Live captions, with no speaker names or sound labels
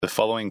The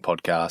following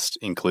podcast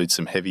includes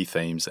some heavy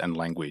themes and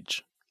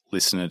language.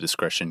 Listener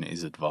discretion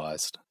is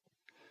advised.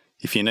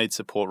 If you need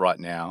support right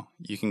now,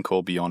 you can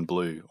call Beyond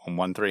Blue on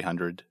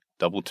 1300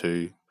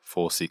 22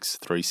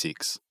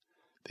 4636,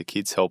 the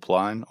Kids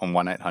Helpline on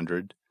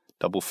 1800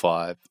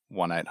 55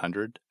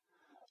 1800,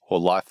 or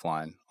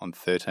Lifeline on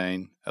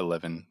 13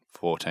 11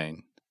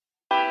 14.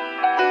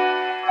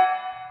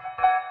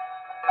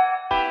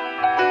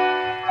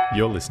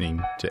 You're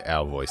listening to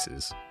Our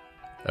Voices,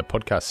 a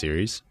podcast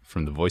series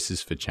from the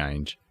Voices for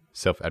Change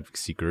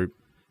Self-Advocacy Group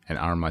and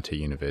RMIT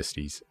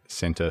University's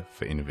Centre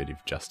for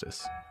Innovative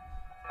Justice.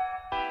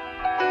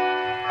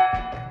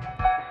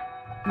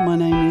 My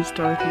name is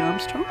Dorothy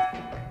Armstrong.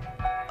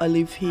 I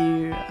live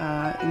here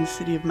in the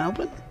city of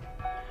Melbourne.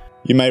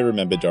 You may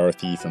remember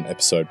Dorothy from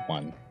episode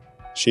 1.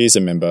 She is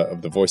a member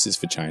of the Voices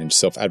for Change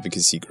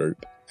Self-Advocacy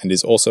Group and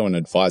is also an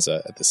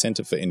advisor at the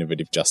Centre for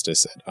Innovative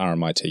Justice at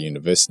RMIT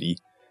University,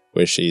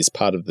 where she is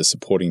part of the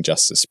Supporting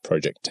Justice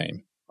project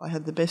team. I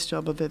had the best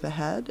job I've ever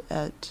had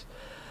at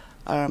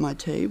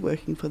RMIT,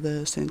 working for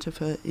the Centre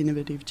for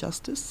Innovative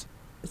Justice.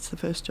 It's the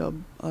first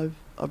job I've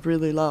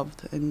really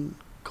loved, and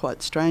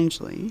quite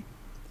strangely,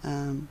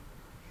 because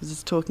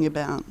it's talking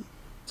about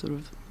sort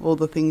of all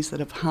the things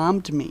that have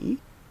harmed me,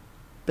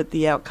 but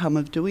the outcome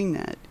of doing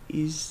that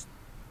is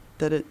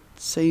that it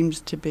seems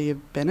to be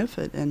of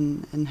benefit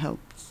and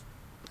helps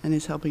and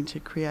is helping to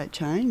create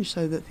change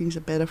so that things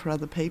are better for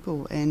other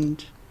people.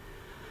 And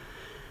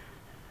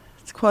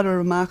it's quite a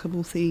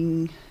remarkable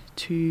thing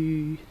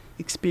to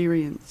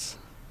experience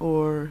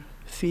or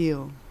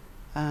feel.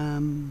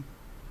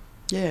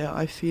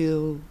 I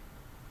feel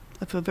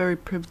very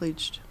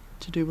privileged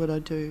to do what I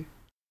do.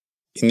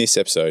 In this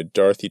episode,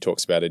 Dorothy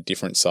talks about a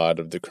different side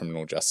of the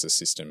criminal justice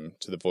system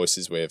to the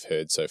voices we have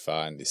heard so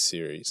far in this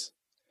series.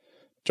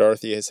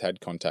 Dorothy has had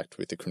contact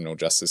with the criminal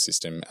justice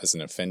system as an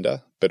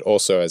offender, but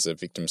also as a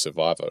victim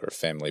survivor of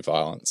family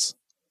violence.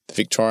 The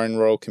Victorian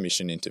Royal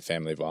Commission into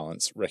Family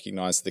Violence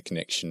recognised the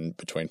connection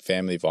between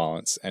family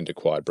violence and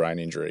acquired brain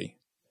injury.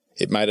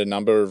 It made a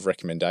number of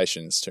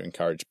recommendations to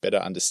encourage better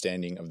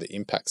understanding of the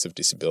impacts of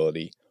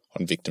disability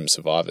on victim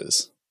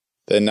survivors.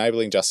 The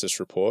Enabling Justice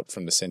report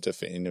from the Centre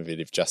for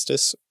Innovative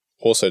Justice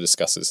also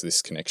discusses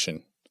this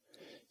connection.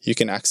 You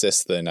can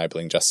access the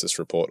Enabling Justice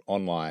report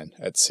online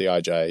at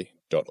cij.org.au.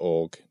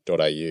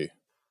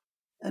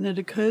 And it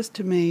occurs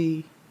to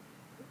me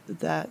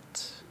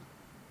that,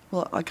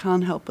 well, I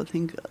can't help but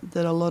think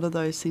that a lot of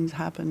those things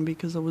happen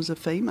because I was a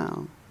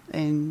female,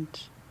 and,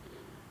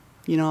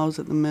 you know, I was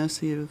at the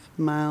mercy of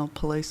male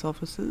police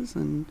officers,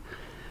 and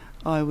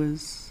I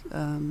was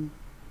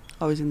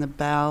in the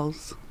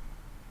bowels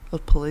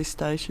of police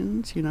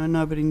stations. You know,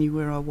 nobody knew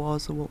where I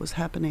was or what was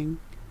happening.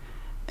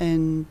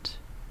 And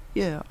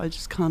yeah, I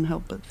just can't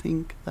help but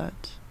think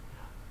that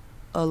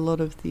a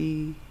lot of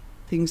the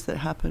things that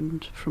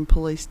happened from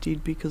police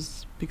did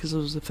because I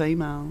was a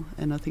female,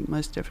 and I think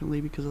most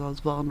definitely because I was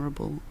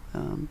vulnerable.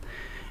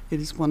 It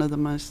is one of the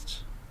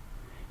most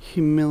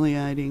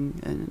humiliating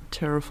and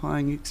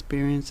terrifying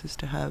experiences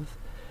to have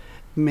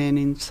men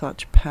in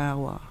such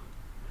power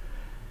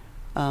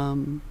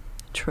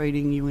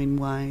treating you in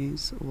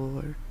ways,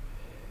 or,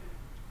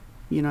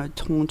 you know,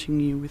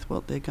 taunting you with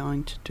what they're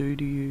going to do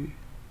to you.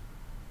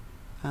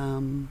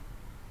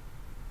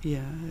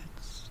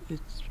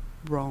 It's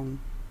wrong.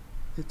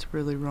 It's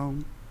really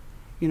wrong.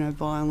 You know,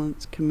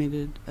 violence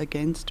committed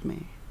against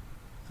me.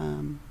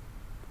 And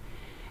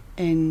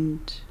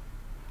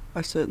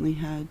I certainly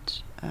had,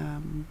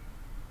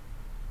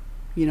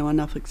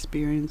 enough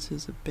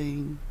experiences of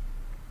being,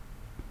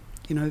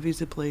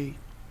 visibly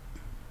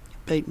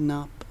beaten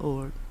up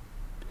or,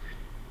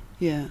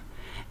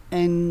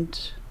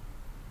 And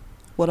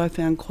what I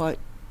found quite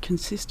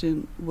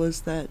consistent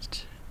was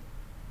that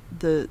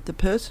the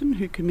person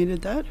who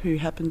committed that, who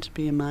happened to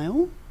be a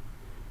male,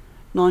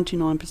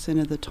 99%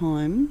 of the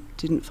time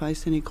didn't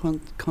face any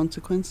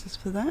consequences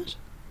for that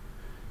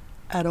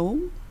at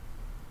all.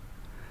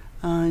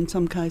 In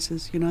some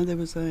cases, there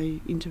was a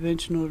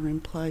intervention order in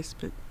place,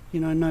 but,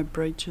 no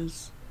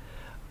breaches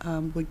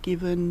were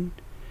given.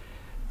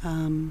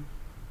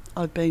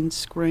 I've been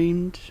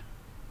screamed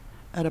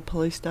at a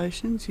police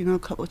station, a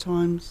couple of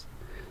times.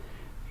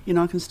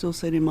 I can still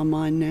see it in my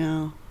mind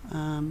now,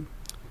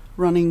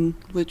 running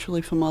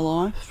literally for my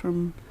life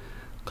from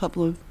a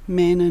couple of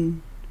men,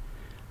 and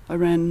I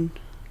ran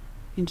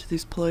into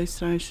this police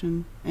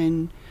station,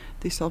 and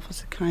this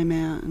officer came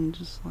out and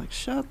just like,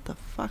 shut the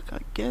fuck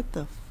up, get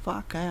the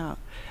fuck out.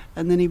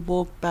 And then he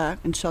walked back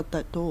and shut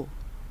that door.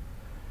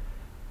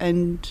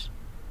 And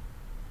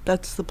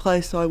that's the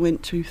place I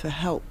went to for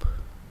help.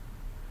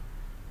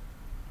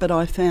 But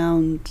I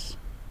found,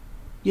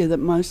 that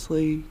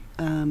mostly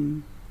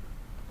there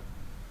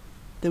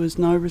was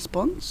no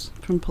response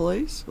from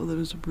police, or there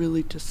was a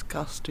really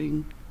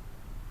disgusting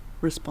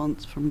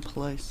response from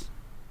police.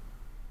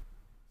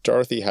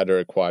 Dorothy had her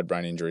acquired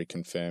brain injury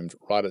confirmed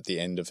right at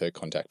the end of her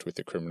contact with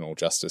the criminal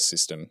justice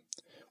system,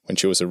 when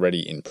she was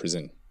already in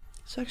prison.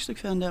 So I actually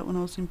found out when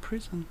I was in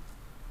prison.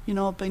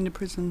 I've been to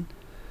prison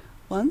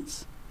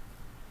once,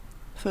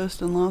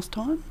 first and last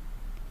time.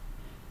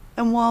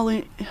 And while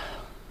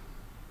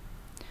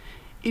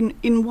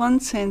in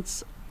one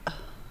sense,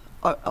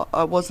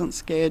 I wasn't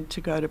scared to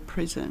go to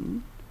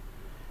prison,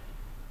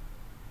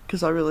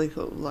 because I really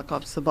thought, like,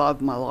 I've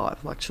survived my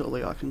life, like,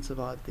 surely I can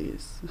survive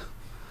this.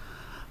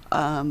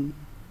 But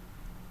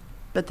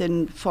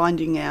then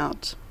finding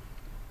out,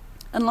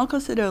 and like I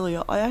said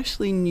earlier, I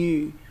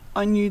knew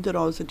that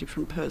I was a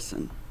different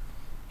person,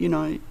 you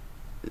know,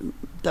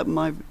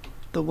 that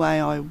the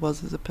way I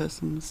was as a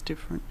person was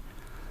different.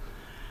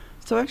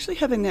 So actually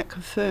having that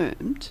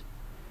confirmed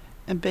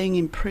and being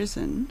in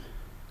prison,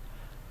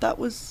 that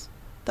was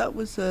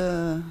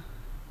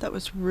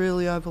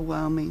really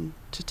overwhelming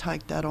to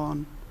take that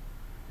on.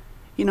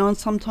 You know, and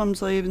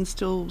sometimes I even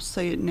still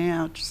see it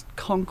now, just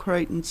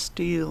concrete and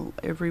steel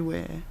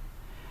everywhere.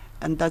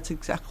 And that's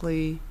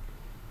exactly,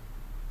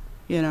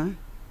 you know,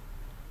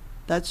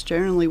 that's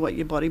generally what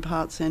your body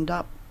parts end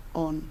up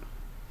on.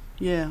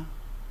 Yeah.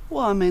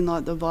 Well, I mean,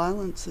 like the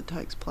violence that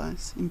takes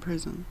place in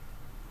prison.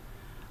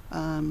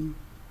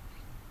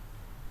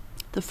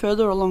 The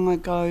further along I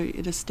go,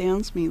 it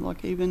astounds me.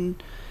 Like, even,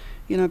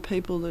 you know,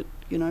 people that,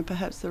 you know,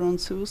 perhaps they're on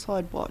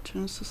suicide watch,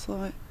 and it's just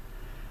like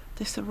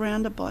they're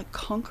surrounded by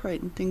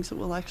concrete and things that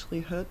will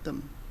actually hurt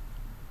them.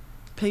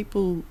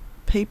 People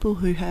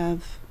who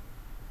have,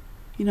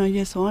 you know,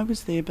 yes, I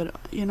was there, but,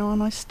 you know,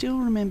 and I still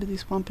remember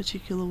this one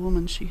particular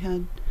woman. She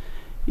had,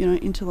 you know,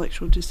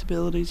 intellectual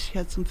disabilities. She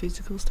had some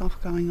physical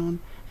stuff going on.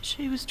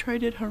 She was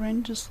treated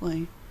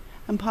horrendously.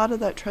 And part of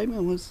that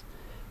treatment was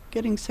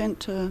getting sent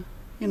to,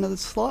 you know, the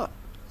slot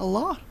a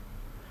lot.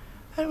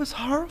 And it was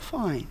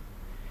horrifying.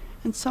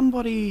 And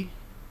somebody,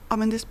 I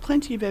mean, there's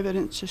plenty of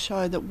evidence to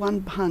show that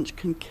one punch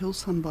can kill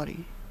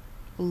somebody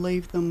or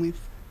leave them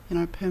with, you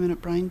know,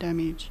 permanent brain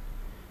damage.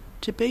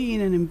 To be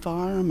in an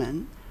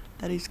environment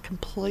that is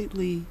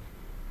completely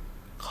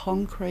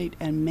concrete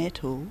and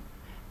metal,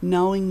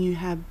 knowing you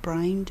have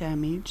brain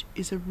damage,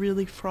 is a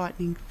really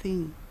frightening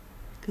thing,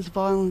 because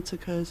violence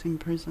occurs in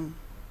prison.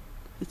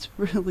 It's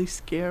really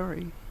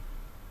scary.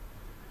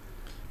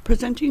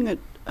 Presenting at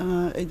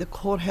either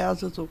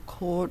courthouses or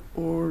court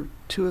or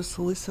to a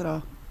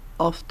solicitor,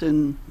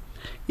 often,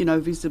 you know,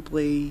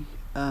 visibly,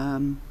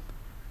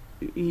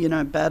 you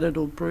know, battered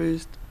or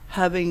bruised,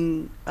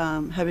 having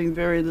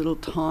very little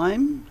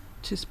time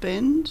to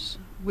spend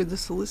with the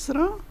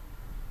solicitor.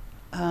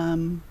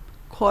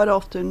 Quite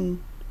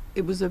often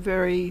it was a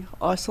very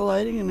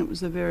isolating and it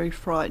was a very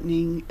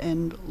frightening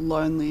and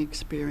lonely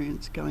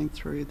experience going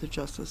through the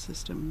justice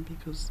system,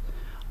 because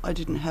I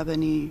didn't have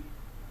any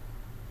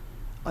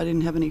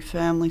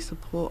family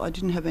support. I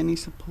didn't have any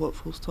support,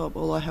 full stop.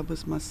 All I had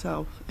was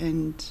myself.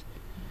 And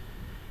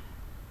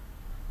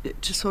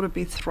to sort of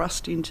be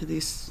thrust into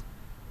this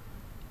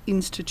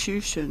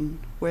institution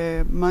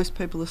where most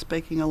people are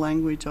speaking a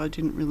language I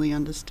didn't really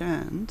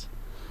understand,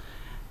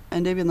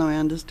 and even though I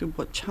understood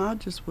what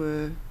charges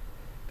were,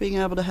 being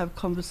able to have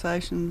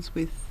conversations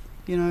with,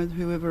 you know,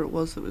 whoever it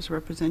was that was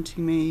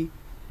representing me,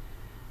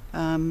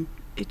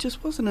 it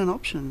just wasn't an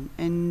option.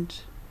 And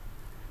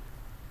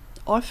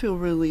I feel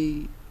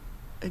really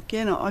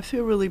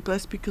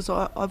blessed, because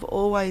I've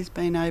always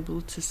been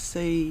able to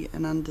see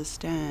and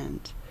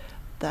understand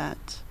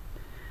that,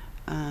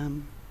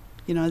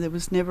 you know, there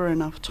was never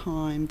enough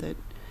time, that,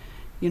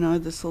 you know,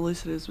 the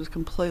solicitors was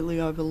completely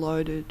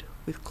overloaded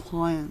with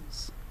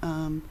clients,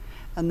 and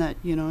that,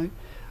 you know,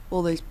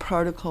 all these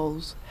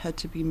protocols had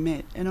to be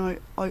met. And I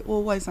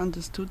always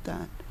understood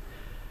that.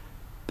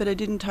 But it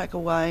didn't take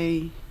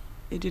away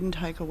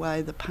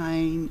the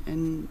pain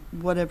and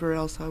whatever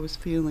else I was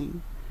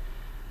feeling,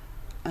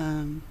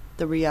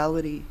 the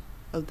reality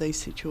of these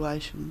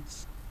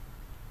situations.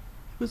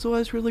 It was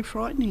always really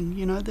frightening,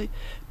 you know, that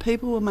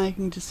people were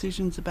making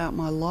decisions about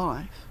my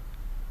life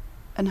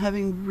and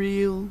having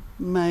real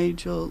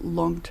major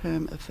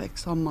long-term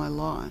effects on my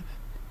life.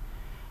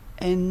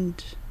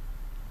 And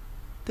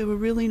there were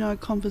really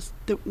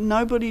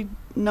nobody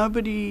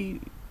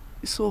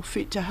saw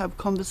fit to have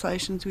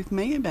conversations with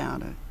me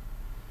about it.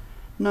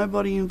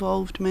 Nobody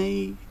involved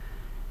me,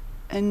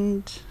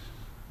 and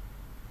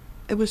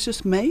it was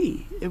just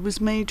me. It was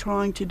me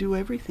trying to do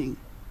everything.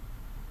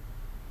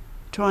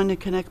 Trying to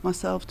connect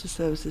myself to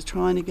services,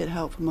 trying to get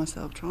help for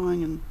myself,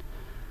 and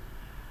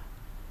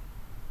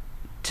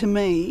to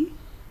me,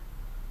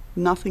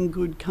 nothing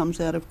good comes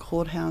out of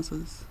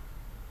courthouses.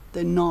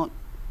 They're not.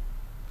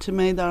 To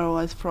me, they're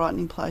always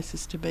frightening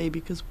places to be,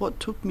 because what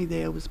took me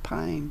there was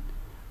pain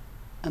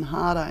and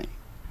heartache,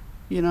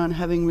 you know, and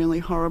having really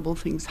horrible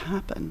things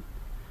happen.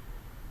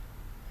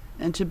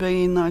 And to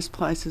be in those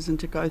places and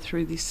to go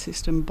through this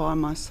system by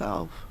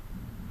myself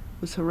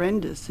was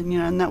horrendous. And, you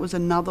know, and that was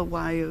another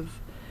way of,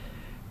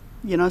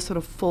 you know, sort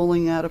of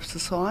falling out of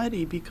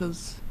society,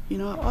 because, you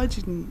know,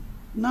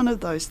 none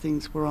of those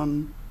things were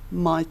on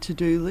my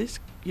to-do list,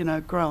 you know,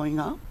 growing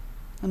up.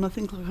 And I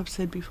think, like I've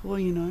said before,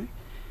 you know,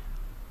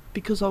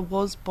 because I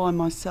was by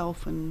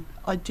myself and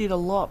I did a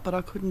lot, but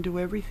I couldn't do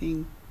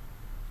everything.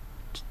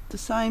 The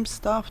same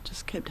stuff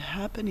just kept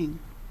happening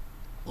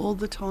all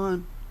the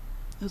time.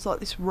 It was like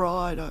this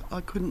ride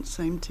I couldn't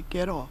seem to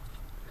get off.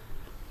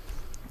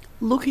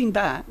 Looking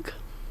back,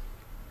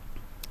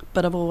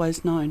 but I've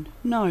always known.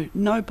 No,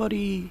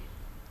 nobody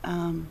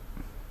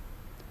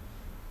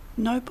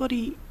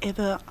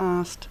ever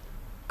asked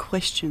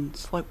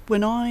questions. Like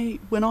when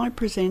I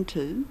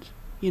presented,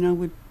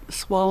 with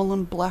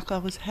swollen black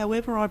eyes,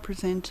 however I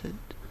presented,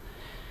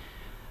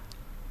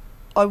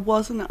 I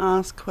wasn't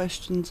asked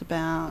questions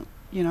about,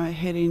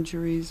 head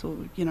injuries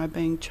or,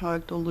 being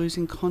choked or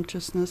losing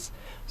consciousness,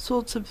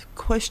 sorts of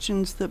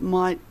questions that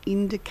might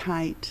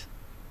indicate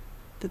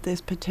that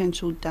there's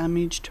potential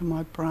damage to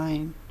my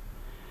brain.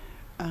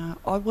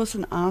 I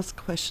wasn't asked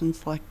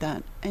questions like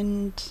that,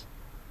 and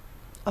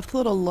I've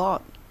thought a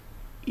lot,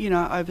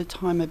 over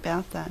time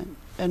about that,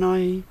 and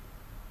I'm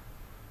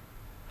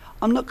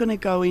not going to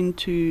go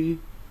into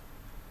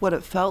what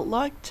it felt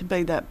like to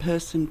be that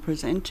person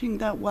presenting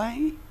that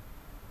way,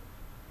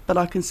 but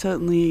I can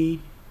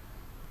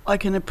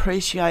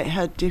appreciate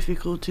how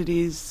difficult it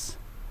is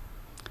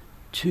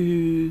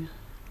to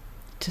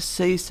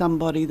see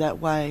somebody that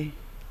way,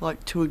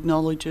 like to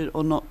acknowledge it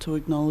or not to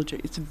acknowledge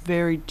it. It's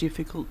very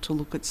difficult to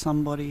look at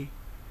somebody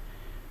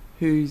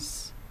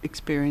who's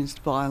experienced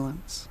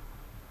violence.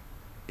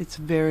 It's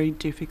very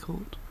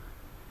difficult.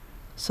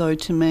 So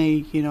to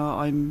me,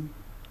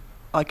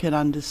 I can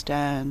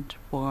understand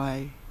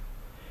why,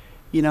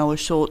 a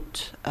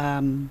short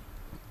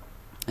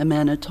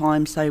amount of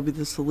time, say with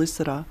a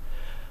solicitor,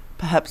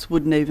 perhaps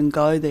wouldn't even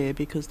go there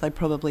because they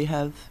probably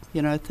have,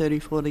 30,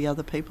 40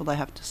 other people they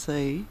have to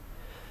see.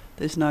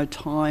 There's no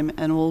time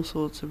and all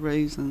sorts of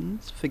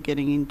reasons for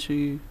getting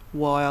into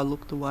why I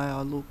look the way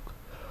I look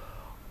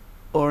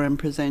or am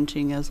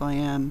presenting as I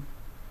am.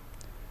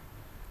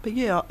 But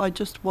yeah, I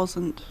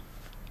wasn't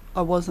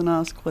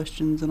asked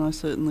questions, and I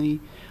certainly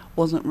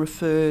wasn't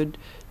referred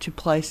to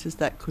places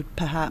that could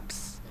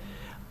perhaps,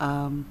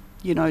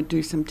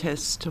 do some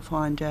tests to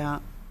find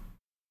out.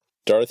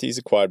 Dorothy's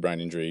acquired brain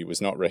injury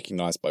was not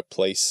recognised by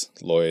police,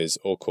 lawyers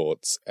or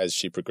courts as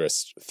she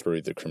progressed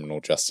through the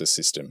criminal justice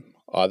system,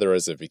 either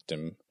as a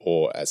victim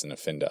or as an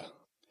offender.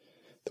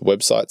 The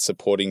website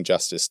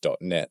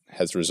supportingjustice.net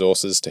has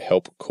resources to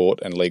help court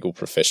and legal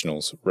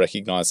professionals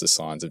recognise the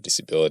signs of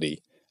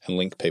disability and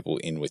link people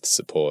in with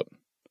support.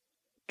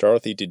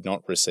 Dorothy did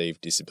not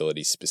receive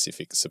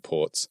disability-specific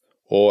supports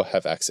or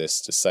have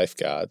access to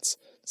safeguards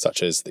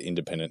such as the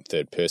Independent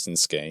Third Person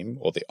Scheme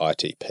or the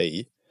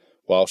ITP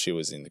while she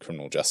was in the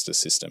criminal justice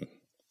system.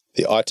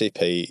 The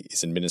ITP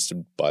is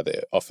administered by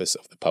the Office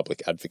of the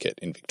Public Advocate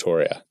in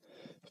Victoria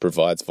and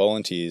provides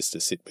volunteers to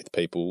sit with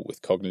people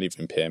with cognitive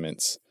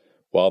impairments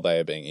while they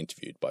are being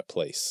interviewed by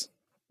police.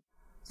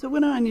 So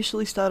when I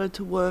initially started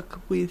to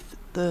work with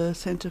the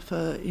Centre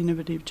for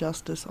Innovative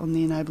Justice on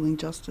the Enabling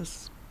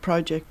Justice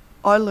project,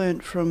 I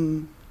learnt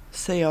from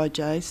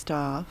CIJ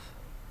staff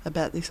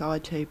about this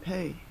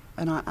ITP,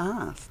 and I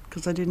asked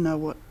because I didn't know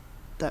what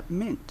that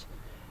meant.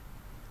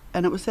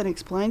 And it was then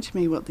explained to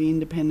me what the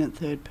independent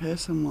third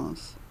person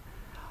was.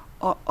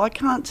 I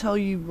can't tell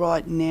you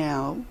right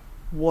now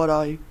what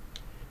I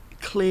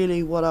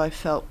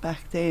felt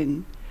back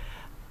then,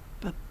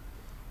 but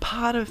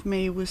part of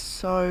me was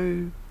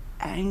so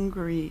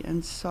angry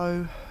and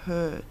so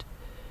hurt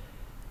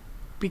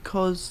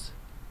because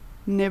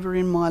never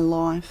in my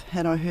life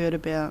had I heard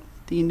about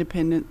the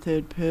independent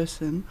third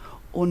person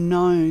or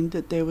known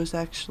that there was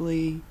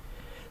actually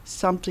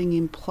something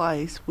in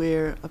place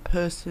where a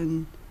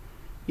person,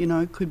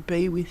 could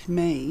be with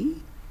me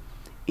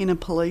in a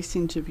police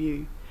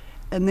interview.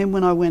 And then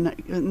when I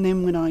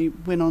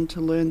went on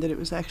to learn that it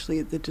was actually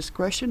at the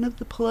discretion of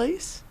the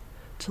police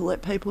to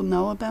let people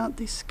know about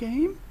this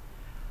scheme,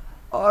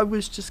 I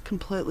was just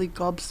completely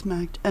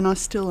gobsmacked, and I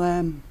still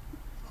am.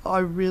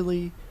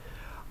 I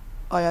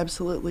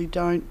absolutely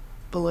don't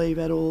believe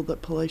at all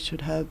that police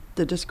should have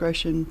the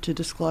discretion to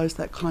disclose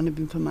that kind of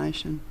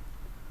information.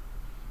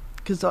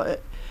 Because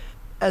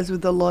as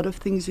with a lot of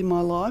things in my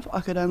life,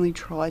 I could only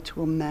try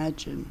to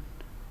imagine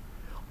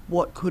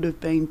what could have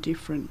been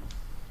different.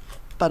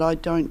 But I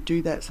don't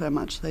do that so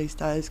much these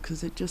days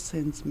because it just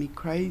sends me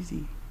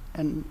crazy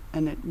and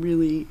it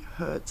really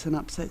hurts and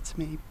upsets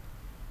me.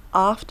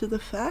 After the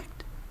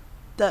fact,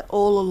 that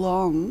all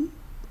along,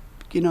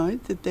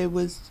 that there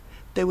was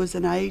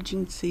an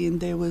agency and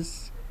there were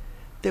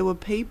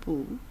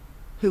people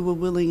who were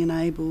willing and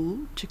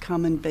able to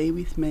come and be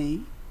with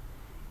me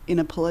in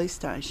a police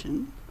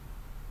station,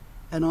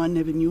 and I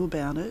never knew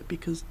about it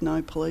because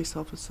no police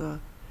officer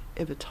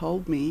ever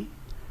told me.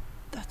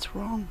 That's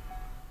wrong.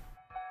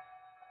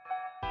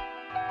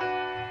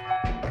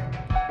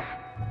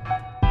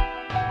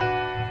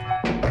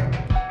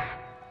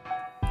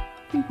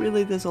 I think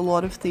really there's a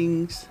lot of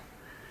things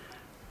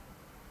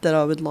that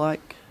I would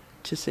like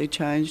to see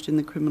changed in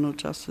the criminal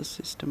justice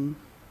system.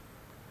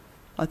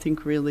 I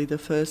think really the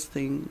first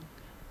thing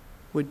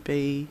would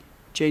be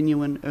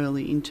genuine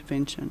early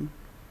intervention.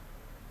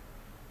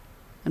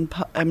 And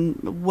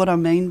what I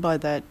mean by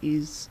that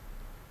is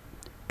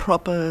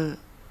proper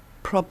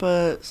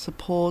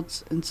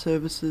supports and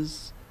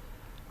services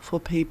for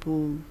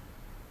people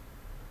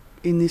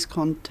in this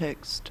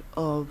context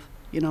of,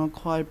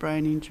 acquired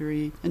brain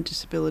injury and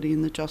disability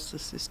in the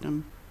justice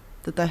system,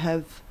 that they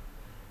have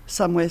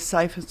somewhere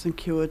safe and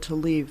secure to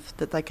live,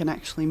 that they can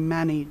actually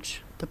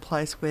manage the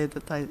place where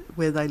they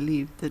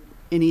live, that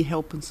any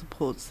help and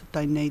supports that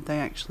they need, they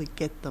actually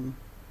get them,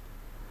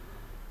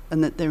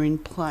 and that they're in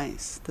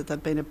place, that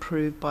they've been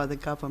approved by the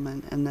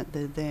government, and that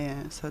they're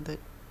there so that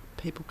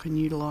people can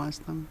utilise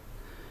them.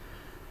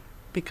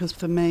 Because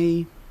for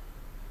me,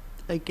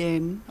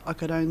 again, I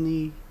could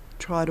only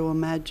try to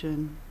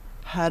imagine,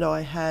 had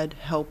I had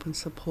help and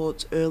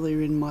supports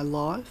earlier in my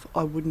life,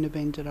 I wouldn't have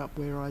ended up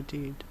where I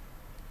did.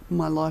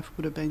 My life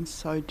would have been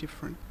so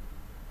different.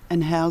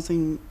 And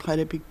housing played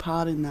a big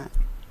part in that,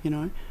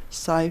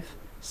 safe,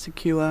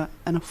 secure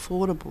and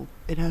affordable.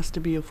 It has to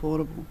be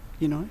affordable,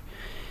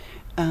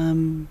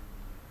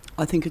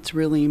 I think it's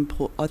really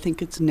important. I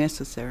think it's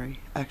necessary,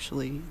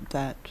 actually,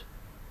 that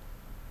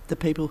the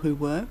people who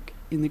work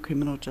in the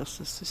criminal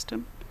justice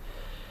system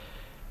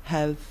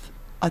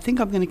I think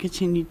I'm going to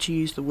continue to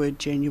use the word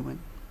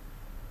genuine,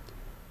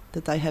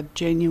 that they have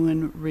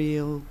genuine,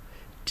 real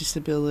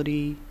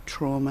disability,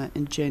 trauma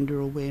and gender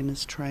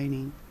awareness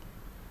training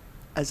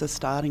as a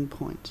starting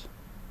point,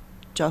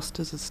 just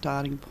as a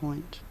starting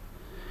point.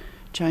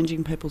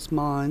 Changing people's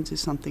minds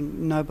is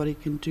something, nobody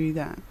can do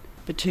that.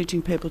 But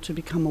teaching people to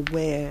become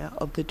aware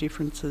of the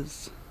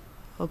differences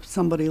of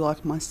somebody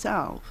like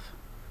myself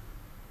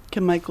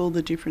can make all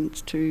the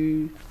difference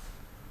to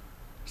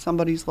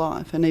somebody's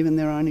life and even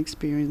their own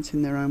experience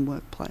in their own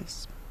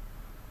workplace.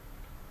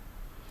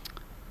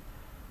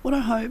 What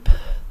I hope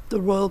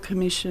the Royal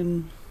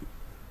Commission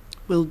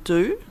will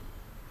do,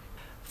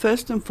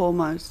 first and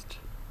foremost,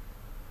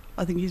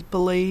 I think is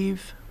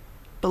believe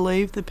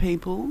the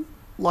people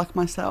like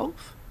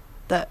myself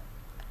that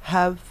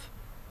have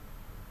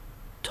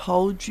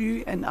told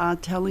you and are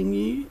telling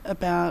you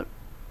about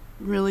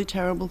really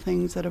terrible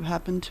things that have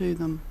happened to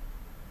them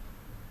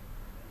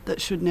that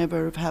should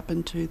never have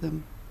happened to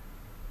them.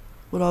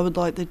 What I would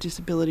like the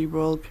Disability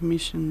Royal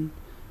Commission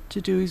to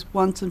do is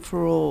once and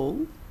for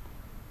all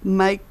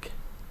make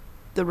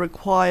the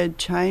required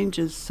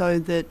changes so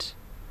that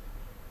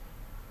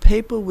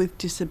people with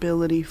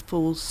disability,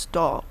 full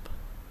stop,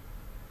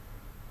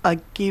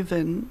 are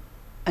given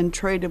and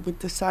treated with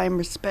the same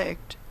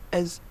respect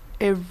as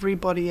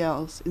everybody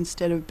else,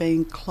 instead of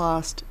being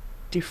classed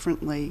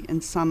differently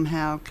and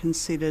somehow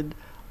considered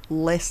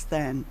less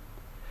than.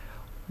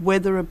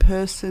 Whether a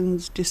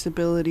person's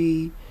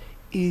disability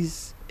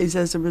is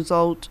as a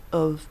result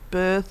of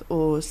birth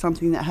or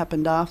something that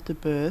happened after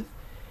birth,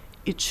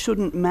 it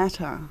shouldn't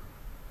matter.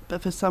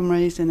 But for some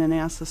reason in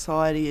our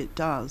society it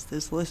does.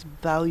 There's less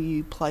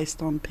value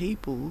placed on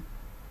people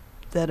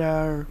that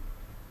are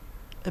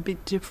a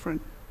bit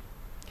different.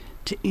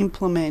 To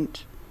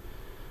implement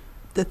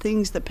the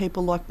things that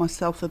people like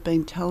myself have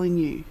been telling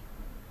you,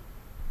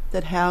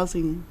 that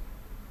housing,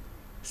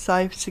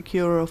 safe,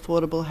 secure,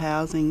 affordable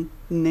housing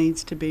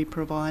needs to be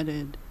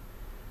provided,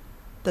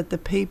 that the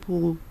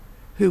people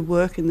who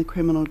work in the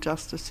criminal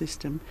justice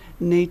system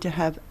need to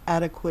have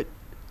adequate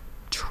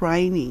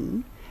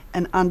training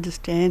and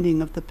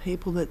understanding of the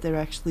people that they're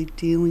actually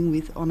dealing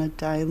with on a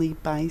daily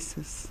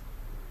basis,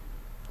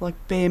 like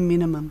bare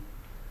minimum.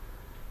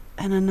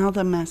 And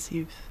another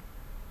massive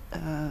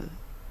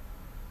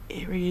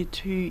area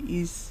too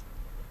is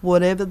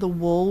whatever the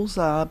walls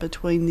are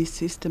between this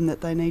system,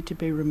 that they need to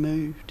be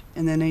removed,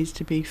 and there needs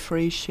to be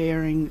free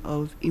sharing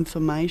of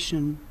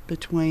information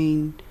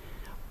between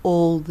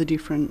all the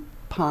different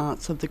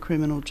parts of the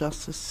criminal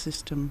justice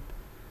system.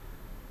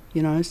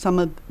 Some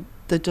of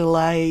the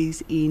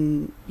delays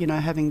in,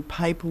 having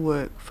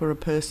paperwork for a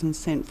person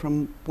sent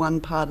from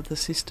one part of the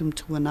system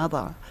to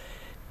another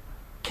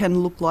can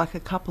look like a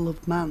couple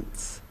of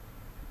months.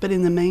 But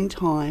in the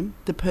meantime,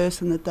 the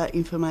person that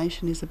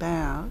information is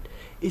about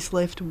is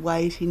left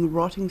waiting,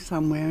 rotting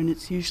somewhere, and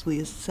it's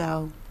usually a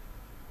cell.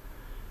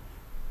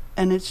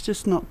 And it's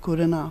just not good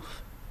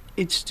enough.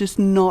 It's just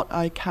not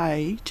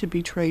okay to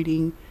be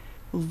treating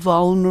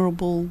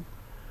vulnerable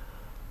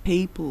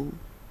people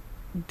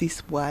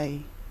this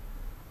way.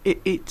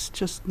 It's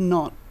just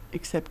not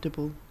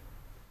acceptable.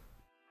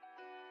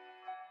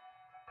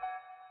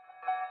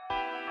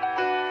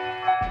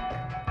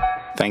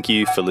 Thank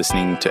you for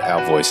listening to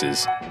Our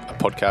Voices, a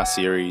podcast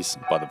series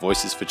by the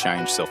Voices for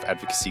Change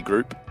Self-Advocacy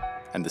Group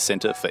and the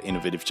Centre for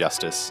Innovative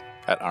Justice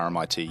at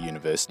RMIT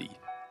University.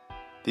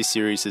 This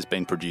series has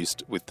been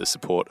produced with the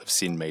support of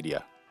SYN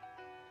Media.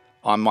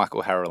 I'm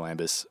Michael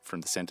Haralambis from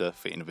the Centre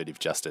for Innovative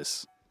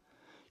Justice.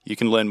 You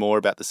can learn more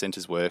about the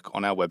Centre's work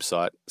on our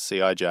website,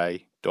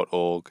 cij.org.au.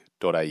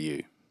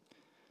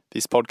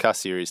 This podcast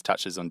series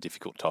touches on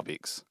difficult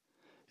topics.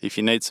 If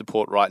you need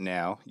support right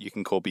now, you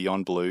can call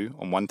Beyond Blue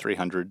on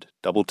 1300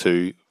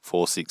 22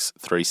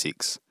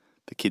 4636,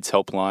 the Kids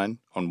Helpline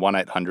on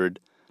 1800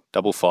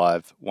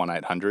 55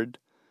 1800,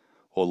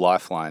 or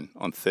Lifeline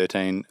on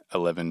 13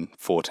 11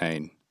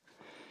 14.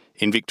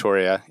 In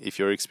Victoria, if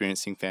you're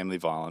experiencing family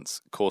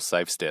violence, call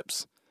Safe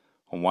Steps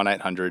on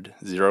 1800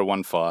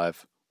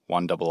 015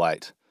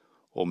 188,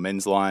 or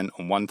Men's Line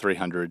on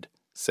 1300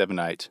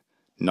 78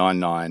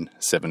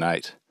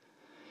 9978.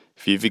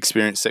 If you've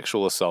experienced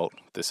sexual assault,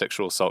 the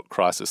Sexual Assault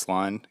Crisis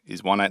Line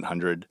is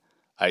 1800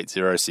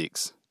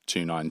 806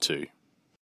 292.